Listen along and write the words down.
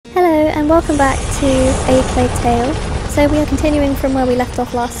and welcome back to A Plague Tale. So we are continuing from where we left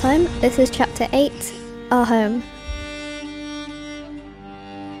off last time. This is chapter 8, Our Home.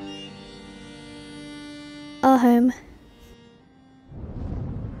 Our home.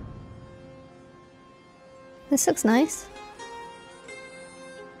 This looks nice.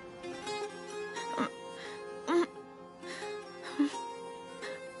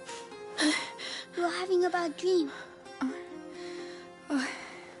 You're having a bad dream.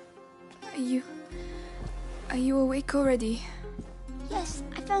 Are you awake already? Yes,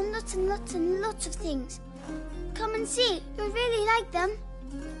 I found lots and lots and lots of things. Come and see, you'll really like them.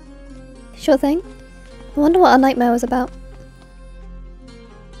 Sure thing. I wonder what our nightmare was about.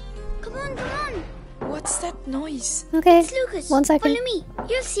 Come on, come on. What's that noise? Okay, It's Lucas. 1 second. Follow me,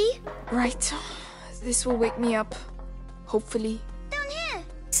 you'll see. Right. This will wake me up. Hopefully. Down here.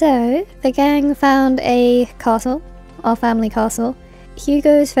 So, the gang found a castle, our family castle.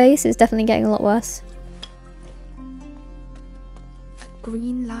 Hugo's face is definitely getting a lot worse. A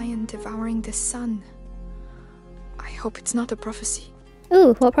green lion devouring the sun. I hope it's not a prophecy.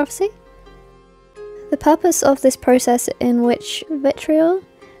 Ooh, what prophecy? The purpose of this process in which vitriol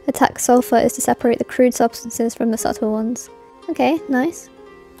attacks sulfur is to separate the crude substances from the subtle ones. Okay, nice.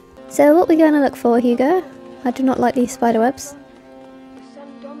 So what are we going to look for, Hugo? I do not like these spiderwebs. The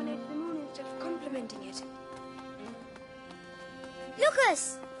sun dominates the moon instead of complementing it.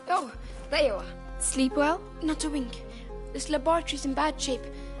 Lucas! Oh, there you are. Sleep well? Not a wink. This laboratory's in bad shape,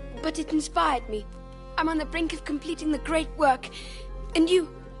 but it inspired me. I'm on the brink of completing the great work, and you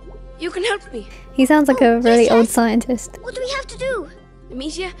can help me. He sounds like a really yes, old yes. scientist. What do we have to do?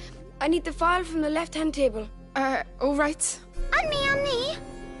 Amicia, I need the file from the left-hand table. Alright. And me.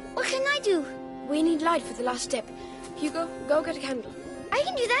 What can I do? We need light for the last step. Hugo, go get a candle. I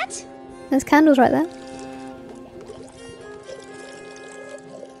can do that. There's candles right there.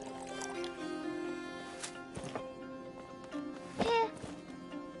 Here.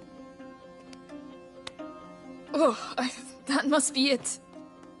 Oh, that must be it.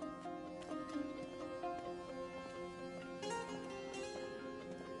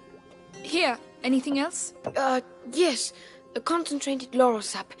 Here, anything else? Yes. A concentrated laurel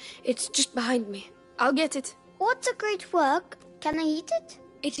sap. It's just behind me. I'll get it. What's a great work? Can I eat it?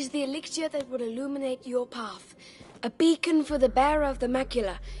 It is the elixir that will illuminate your path. A beacon for the bearer of the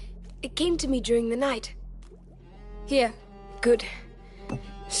macula. It came to me during the night. Here. Good.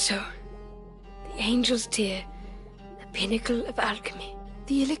 So, the angel's tear, the pinnacle of alchemy.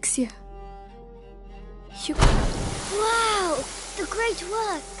 The elixir. Wow, the great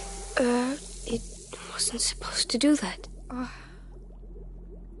work. It wasn't supposed to do that.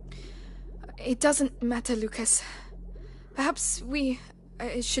 It doesn't matter, Lucas. Perhaps we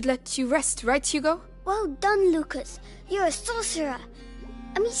should let you rest, right, Hugo? Well done, Lucas. You're a sorcerer.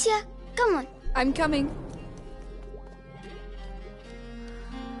 Amicia, come on. I'm coming.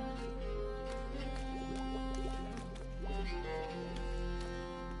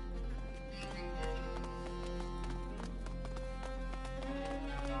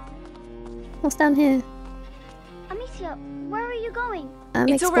 What's down here? Amicia, where are you going? I'm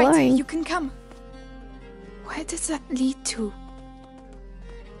It's exploring. alright, you can come. Where does that lead to?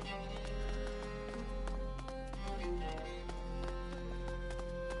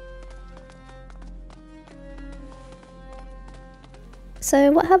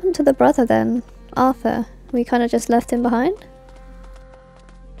 So what happened to the brother then? Arthur? We kind of just left him behind?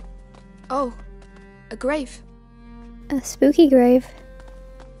 Oh, a grave. A spooky grave.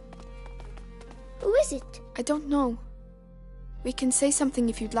 Who is it? I don't know. We can say something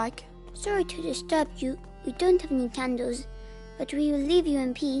if you'd like. Sorry to disturb you. We don't have any candles, but we will leave you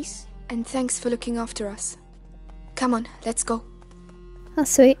in peace. And thanks for looking after us. Come on, let's go. That's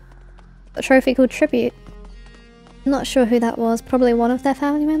sweet. A trophy called Tribute. Not sure who that was, probably one of their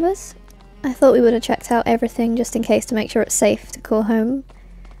family members. I thought we would have checked out everything just in case to make sure it's safe to call home.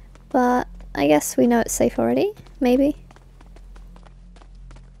 But I guess we know it's safe already, maybe.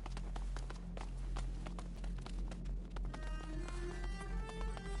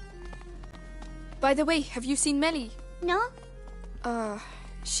 By the way, have you seen Melly? No?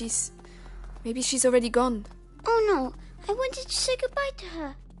 Maybe she's already gone. Oh no, I wanted to say goodbye to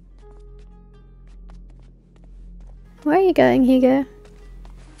her. Where are you going, Hugo?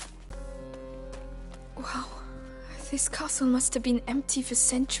 Wow, this castle must have been empty for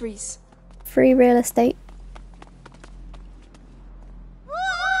centuries. Free real estate.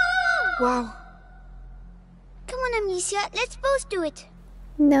 Wow. Come on, Amicia, let's both do it.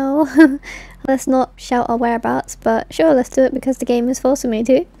 No, let's not shout our whereabouts, but sure, let's do it because the game is forcing me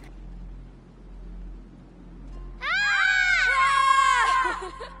to.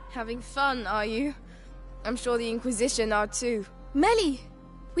 Having fun, are you? I'm sure the Inquisition are too. Melly!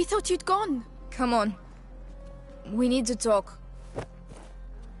 We thought you'd gone. Come on. We need to talk.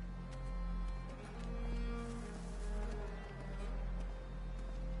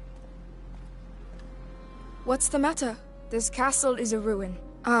 What's the matter? This castle is a ruin.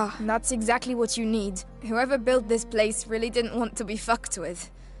 Ah, And that's exactly what you need. Whoever built this place really didn't want to be fucked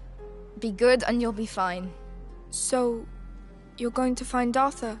with. Be good and you'll be fine. so you're going to find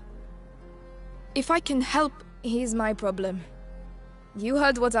Arthur? If I can help... He's my problem. You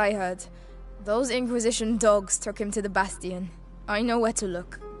heard what I heard. Those Inquisition dogs took him to the Bastion. I know where to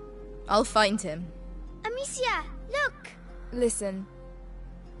look. I'll find him. Amicia, look! Listen.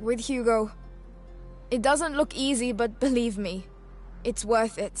 With Hugo... It doesn't look easy, but believe me, it's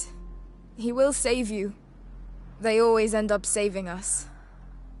worth it. He will save you. They always end up saving us.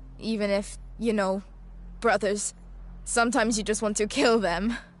 Even if, you know, brothers. Sometimes you just want to kill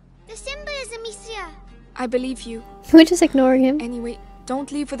them. The symbol is Amicia. I believe you. We're just ignoring him. Anyway,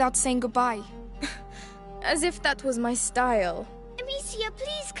 don't leave without saying goodbye. As if that was my style. Amicia,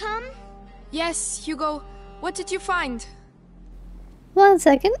 please come. Yes, Hugo. What did you find? 1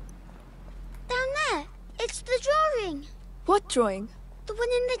 second. Down there. It's the drawing. What drawing? The one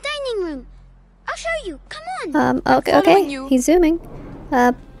in the dining room. I'll show you. Come on. Okay, following okay. you. He's zooming.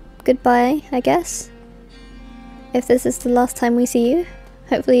 Goodbye, I guess. If this is the last time we see you,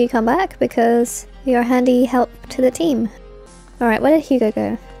 hopefully you come back because you're a handy help to the team. Alright, where did Hugo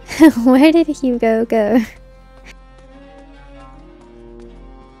go? Where did Hugo go?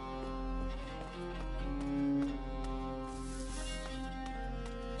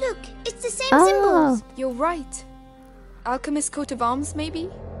 Look, it's the same Oh, symbols. You're right. Alchemist's coat of arms, maybe?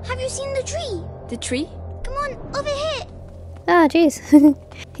 Have you seen the tree? The tree? Come on, over here. ah, jeez.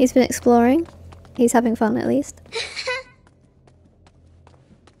 He's been exploring. He's having fun, at least.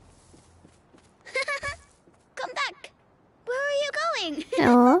 Come back. Where are you going?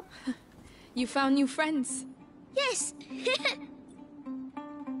 Aww. You found new friends. Yes.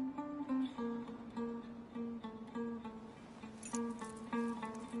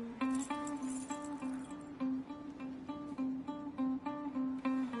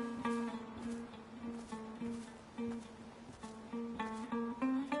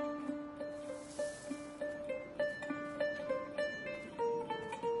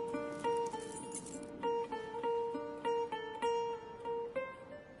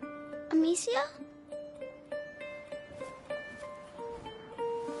 Amicia?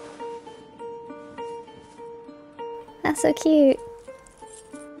 That's so cute.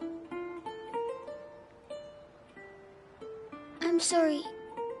 I'm sorry.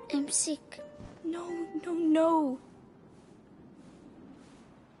 I'm sick. No, no, no.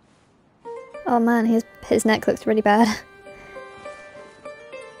 Oh man, his neck looks really bad.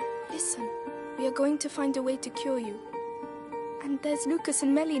 Listen, we are going to find a way to cure you. And there's Lucas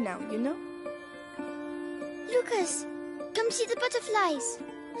and Melly now, you know? Lucas, come see the butterflies.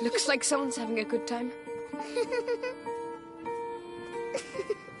 Looks like someone's having a good time.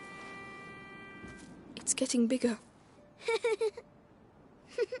 It's getting bigger.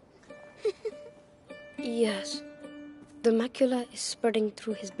 Yes. The macula is spreading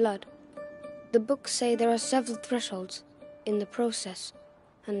through his blood. The books say there are several thresholds in the process,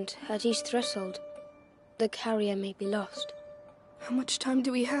 and at each threshold, the carrier may be lost. How much time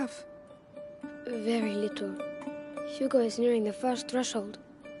do we have? Very little. Hugo is nearing the first threshold.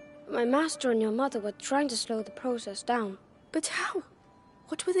 My master and your mother were trying to slow the process down. But how?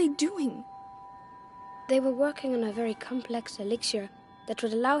 What were they doing? They were working on a very complex elixir that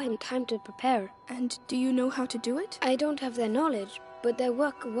would allow him time to prepare. And do you know how to do it? I don't have their knowledge, but their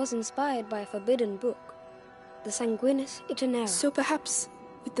work was inspired by a forbidden book, the Sanguinis Itinera. So perhaps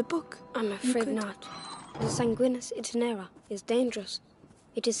with the book. I'm afraid could- not. The Sanguinis Itinera is dangerous.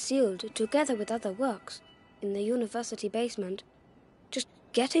 It is sealed together with other works in the university basement. Just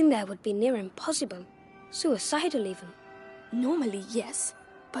getting there would be near impossible. Suicidal even. Normally, yes.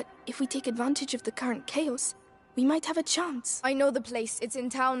 But if we take advantage of the current chaos, we might have a chance. I know the place. It's in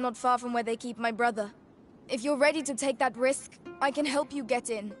town not far from where they keep my brother. If you're ready to take that risk, I can help you get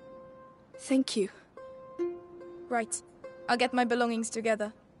in. Thank you. Right. I'll get my belongings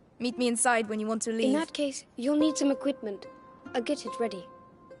together. Meet me inside when you want to leave. In that case, you'll need some equipment. I'll get it ready.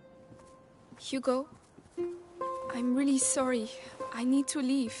 Hugo, I'm really sorry. I need to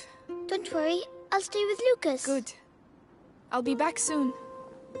leave. Don't worry, I'll stay with Lucas. Good. I'll be back soon.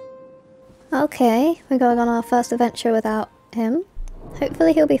 Okay, we're going on our first adventure without him.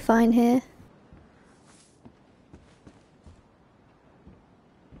 Hopefully he'll be fine here.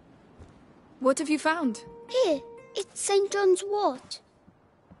 What have you found? Here, it's St. John's wort.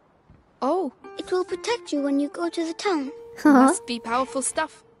 Oh, It will protect you when you go to the town. Huh? must be powerful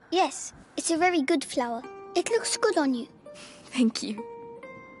stuff. Yes, it's a very good flower. It looks good on you. Thank you.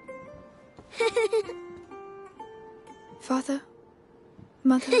 Father,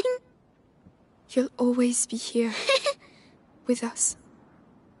 Mother, you'll always be here with us.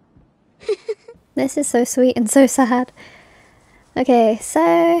 This is so sweet and so sad. Okay,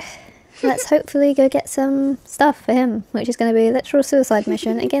 so let's hopefully go get some stuff for him, which is going to be a literal suicide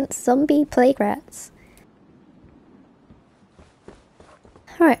mission against zombie plague rats.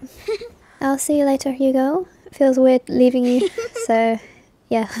 Alright, I'll see you later, Hugo. It feels weird leaving you, so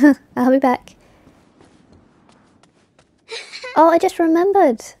yeah, I'll be back. Oh, I just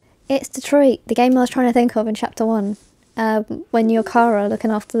remembered! It's Detroit, the game I was trying to think of in chapter 1, when you're Kara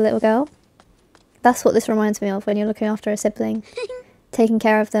looking after the little girl. That's what this reminds me of, when you're looking after a sibling. Taking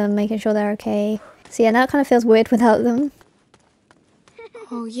care of them, making sure they're okay. So yeah, now it kind of feels weird without them.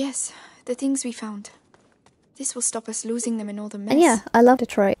 Oh yes, the things we found. This will stop us losing them in all the mess. And yeah, I love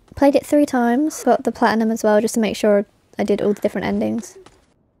Detroit. Played it 3 times, got the platinum as well, just to make sure I did all the different endings.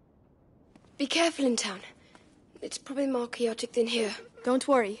 Be careful in town. It's probably more chaotic than here. Don't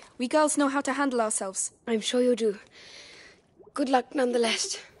worry, we girls know how to handle ourselves. I'm sure you do. Good luck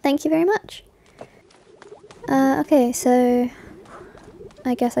nonetheless. Thank you very much. Okay, so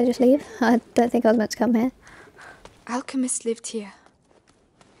I guess I just leave. I don't think I was meant to come here. Alchemists lived here.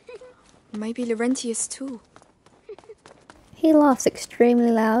 Maybe Laurentius too. He laughs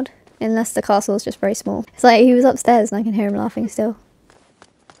extremely loud, unless the castle is just very small. It's like he was upstairs and I can hear him laughing still.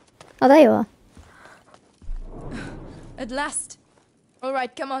 Oh, there you are. At last. All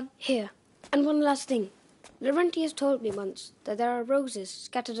right, come on. Here. And one last thing. Laurentius told me once that there are roses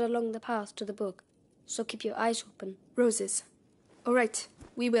scattered along the path to the book. So keep your eyes open. Roses. All right,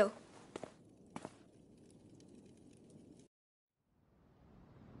 we will.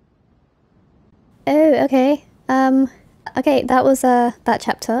 Oh, okay. Okay, that was, that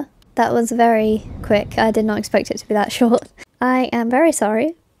chapter. That was very quick. I did not expect it to be that short. I am very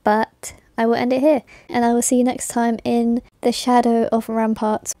sorry, but I will end it here. And I will see you next time in The Shadow of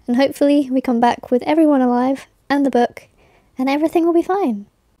Ramparts. And hopefully we come back with everyone alive, and the book, and everything will be fine.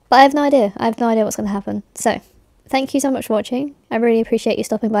 But I have no idea. I have no idea what's going to happen. So, thank you so much for watching. I really appreciate you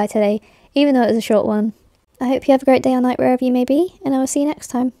stopping by today, even though it was a short one. I hope you have a great day or night wherever you may be, and I will see you next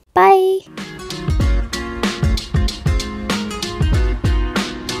time. Bye!